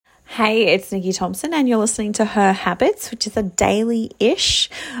Hey, it's Nikki Thompson, and you're listening to Her Habits, which is a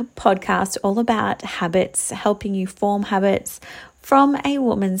daily-ish podcast all about habits, helping you form habits from a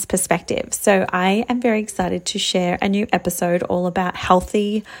woman's perspective. So I am very excited to share a new episode all about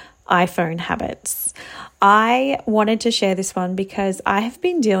healthy iPhone habits. I wanted to share this one because I have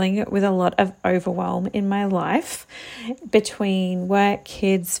been dealing with a lot of overwhelm in my life between work,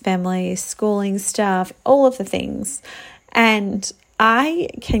 kids, family, schooling stuff, all of the things. And I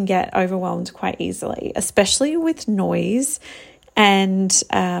can get overwhelmed quite easily, especially with noise and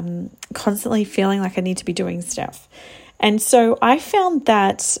constantly feeling like I need to be doing stuff. And so I found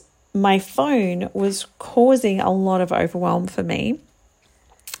that my phone was causing a lot of overwhelm for me,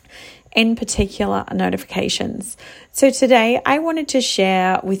 in particular notifications. So today I wanted to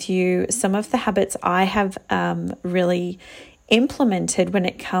share with you some of the habits I have really implemented when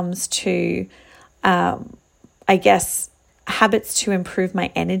it comes to, habits to improve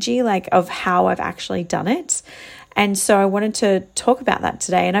my energy, like of how I've actually done it. And so I wanted to talk about that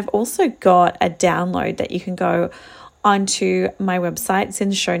today. And I've also got a download that you can go onto my website. It's in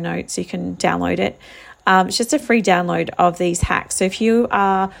the show notes. You can download it. It's just a free download of these hacks. So if you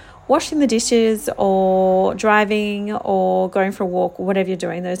are washing the dishes or driving or going for a walk, or whatever you're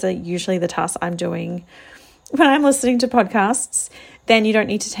doing, those are usually the tasks I'm doing when I'm listening to podcasts, then you don't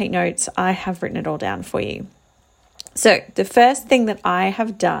need to take notes. I have written it all down for you. So the first thing that I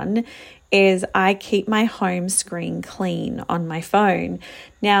have done is I keep my home screen clean on my phone.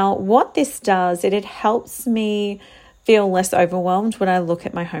 Now, what this does, it helps me feel less overwhelmed when I look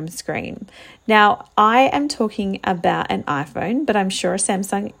at my home screen. Now, I am talking about an iPhone, but I'm sure a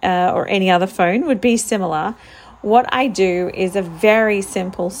Samsung or any other phone would be similar. What I do is a very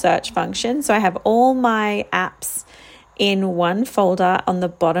simple search function. So I have all my apps in one folder on the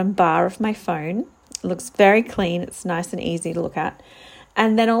bottom bar of my phone. It looks very clean. It's nice and easy to look at.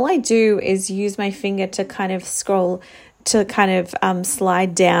 And then all I do is use my finger to kind of scroll, to kind of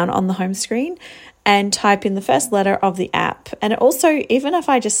slide down on the home screen and type in the first letter of the app. And it also, even if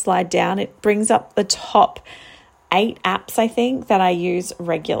I just slide down, it brings up the top 8 apps, I think, that I use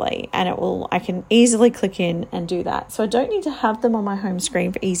regularly. And I can easily click in and do that. So I don't need to have them on my home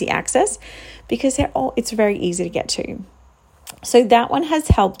screen for easy access because it's very easy to get to. So that one has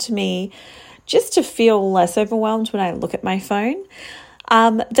helped me just to feel less overwhelmed when I look at my phone.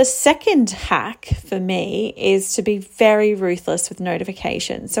 The second hack for me is to be very ruthless with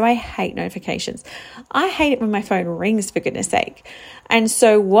notifications. So I hate notifications. I hate it when my phone rings, for goodness sake. And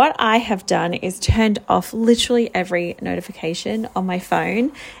so what I have done is turned off literally every notification on my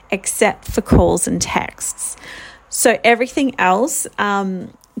phone except for calls and texts. So everything else,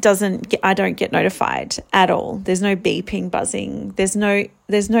 I don't get notified at all. There's no beeping, buzzing. There's no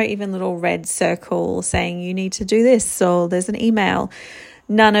even little red circle saying you need to do this or there's an email.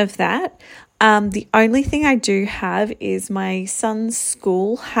 None of that. The only thing I do have is my son's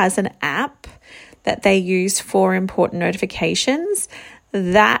school has an app that they use for important notifications.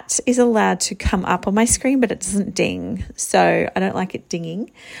 That is allowed to come up on my screen, but it doesn't ding. So I don't like it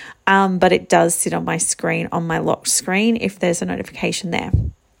dinging. But it does sit on my screen, on my locked screen, if there's a notification there.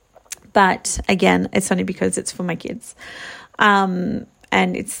 But again, it's only because it's for my kids and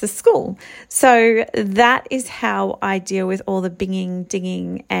it's the school. So that is how I deal with all the binging,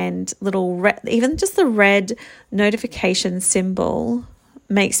 dinging and little even just the red notification symbol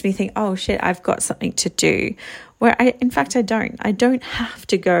makes me think, oh shit, I've got something to do. Where in fact, I don't. I don't have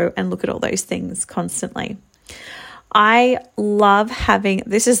to go and look at all those things constantly. I love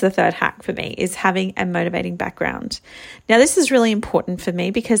this is the third hack for me, is having a motivating background. Now, this is really important for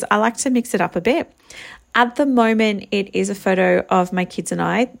me because I like to mix it up a bit. At the moment, it is a photo of my kids and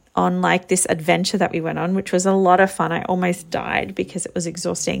I on like this adventure that we went on, which was a lot of fun. I almost died because it was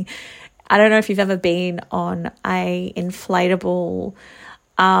exhausting. I don't know if you've ever been on a inflatable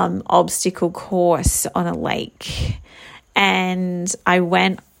obstacle course on a lake, and I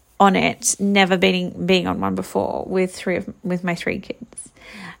went on it, never being on one before with my 3 kids.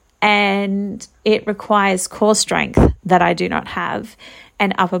 And it requires core strength that I do not have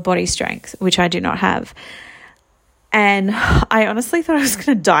and upper body strength, which I do not have. And I honestly thought I was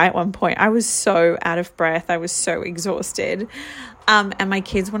going to die at one point. I was so out of breath. I was so exhausted. And my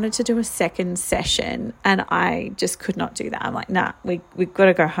kids wanted to do a second session and I just could not do that. I'm like, nah, we've got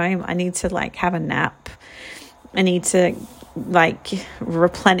to go home. I need to have a nap. I need to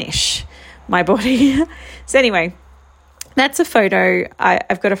replenish my body. So anyway, that's a photo.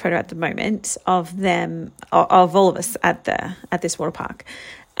 I've got a photo at the moment of them, of all of us at this water park.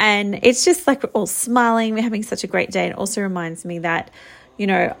 And it's just like we're all smiling. We're having such a great day. It also reminds me that, you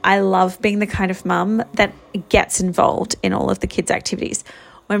know, I love being the kind of mum that gets involved in all of the kids' activities.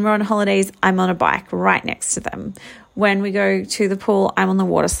 When we're on holidays, I'm on a bike right next to them. When we go to the pool, I'm on the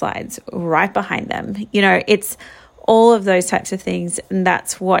water slides right behind them. You know, it's all of those types of things. And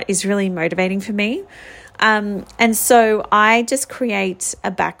that's what is really motivating for me. And so I just create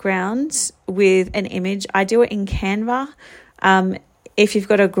a background with an image. I do it in Canva. If you've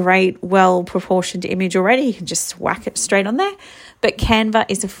got a great, well-proportioned image already, you can just whack it straight on there. But Canva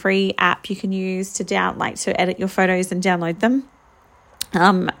is a free app you can use to to edit your photos and download them.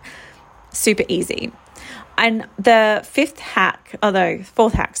 Super easy. And the fourth hack,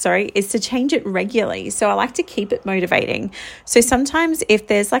 is to change it regularly. So I like to keep it motivating. So sometimes if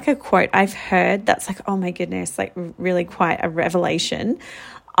there's like a quote I've heard that's like, oh my goodness, like really quite a revelation,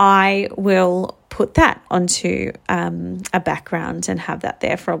 I will put that onto a background and have that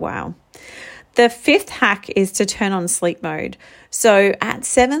there for a while. The fifth hack is to turn on sleep mode. So at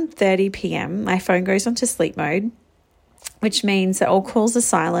 7:30 p.m., my phone goes onto sleep mode, which means that all calls are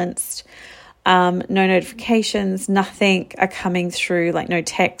silenced. No notifications, nothing are coming through, like no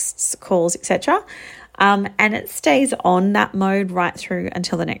texts, calls, etc. And it stays on that mode right through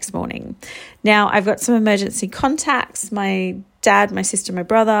until the next morning. Now, I've got some emergency contacts, my dad, my sister, my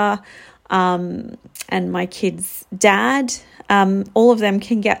brother, and my kid's dad. All of them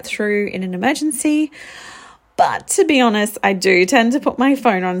can get through in an emergency. But to be honest, I do tend to put my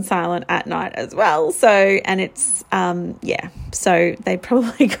phone on silent at night as well. So, and it's, so they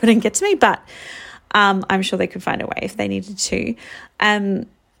probably couldn't get to me, but I'm sure they could find a way if they needed to.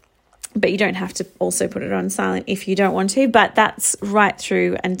 But you don't have to also put it on silent if you don't want to, but that's right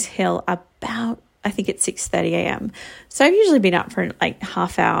through until about, I think it's 6:30 a.m. So I've usually been up for like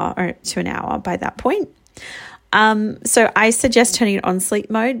half hour or to an hour by that point. So I suggest turning it on sleep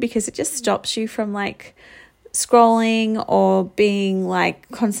mode because it just stops you from like scrolling or being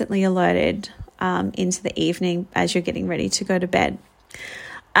like constantly alerted into the evening as you're getting ready to go to bed.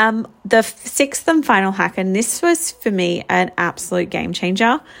 The sixth and final hack, and this was for me an absolute game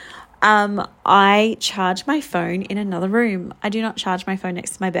changer. I charge my phone in another room. I do not charge my phone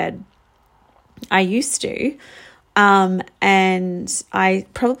next to my bed. I used to, and I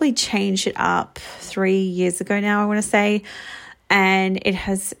probably changed it up 3 years ago now, I want to say, and it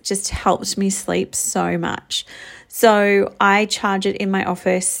has just helped me sleep so much. So I charge it in my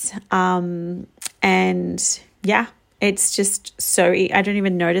office, and yeah, it's just so I don't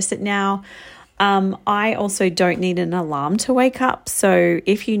even notice it now. I also don't need an alarm to wake up. So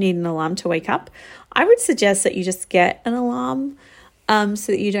if you need an alarm to wake up, I would suggest that you just get an alarm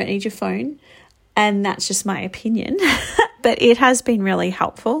so that you don't need your phone. And that's just my opinion, but it has been really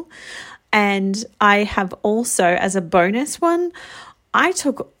helpful. And I have also, as a bonus one, I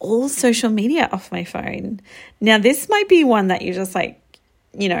took all social media off my phone. Now, this might be one that you just like,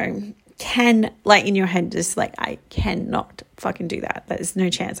 you know, can like in your head, just like, I cannot fucking do that. There's no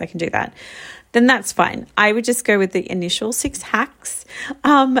chance I can do that. Then that's fine. I would just go with the initial 6 hacks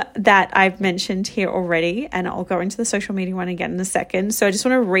that I've mentioned here already. And I'll go into the social media one again in a second. So I just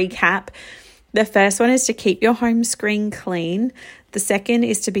want to recap. The first one is to keep your home screen clean. The second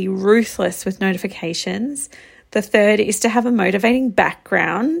is to be ruthless with notifications. The third is to have a motivating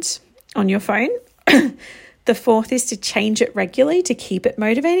background on your phone. The fourth is to change it regularly to keep it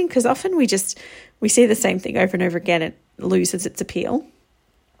motivating, because often we see the same thing over and over again. It loses its appeal.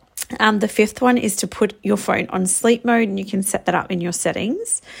 The fifth one is to put your phone on sleep mode, and you can set that up in your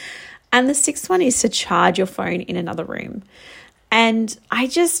settings. And the sixth one is to charge your phone in another room. And I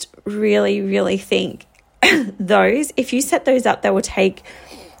just really, really think if you set those up, they will take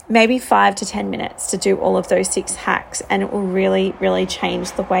maybe 5 to 10 minutes to do all of those 6 hacks, and it will really, really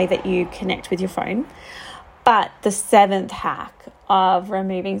change the way that you connect with your phone. But the 7th hack of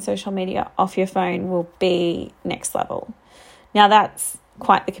removing social media off your phone will be next level. Now, that's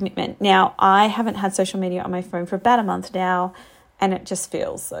quite the commitment. Now, I haven't had social media on my phone for about a month now, and it just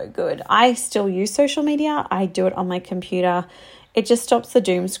feels so good. I still use social media. I do it on my computer. It just stops the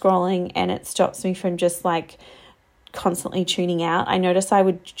doom scrolling, and it stops me from just like constantly tuning out. I noticed I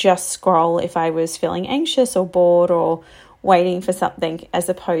would just scroll if I was feeling anxious or bored or waiting for something, as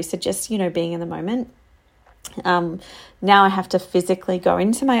opposed to just, being in the moment. Now I have to physically go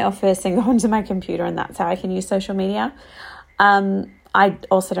into my office and go onto my computer, and that's how I can use social media. I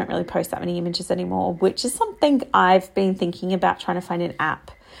also don't really post that many images anymore, which is something I've been thinking about, trying to find an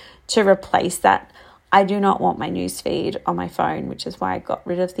app to replace that. I do not want my newsfeed on my phone, which is why I got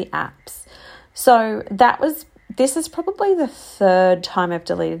rid of the apps. So this is probably the 3rd time I've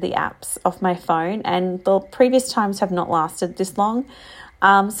deleted the apps off my phone, and the previous times have not lasted this long.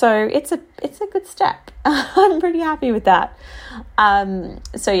 So it's a good step. I'm pretty happy with that.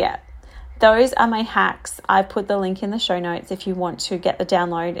 So yeah, those are my hacks. I put the link in the show notes if you want to get the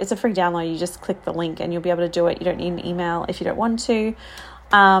download. It's a free download. You just click the link and you'll be able to do it. You don't need an email if you don't want to.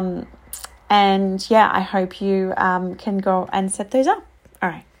 And yeah, I hope you can go and set those up. All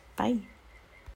right. Bye.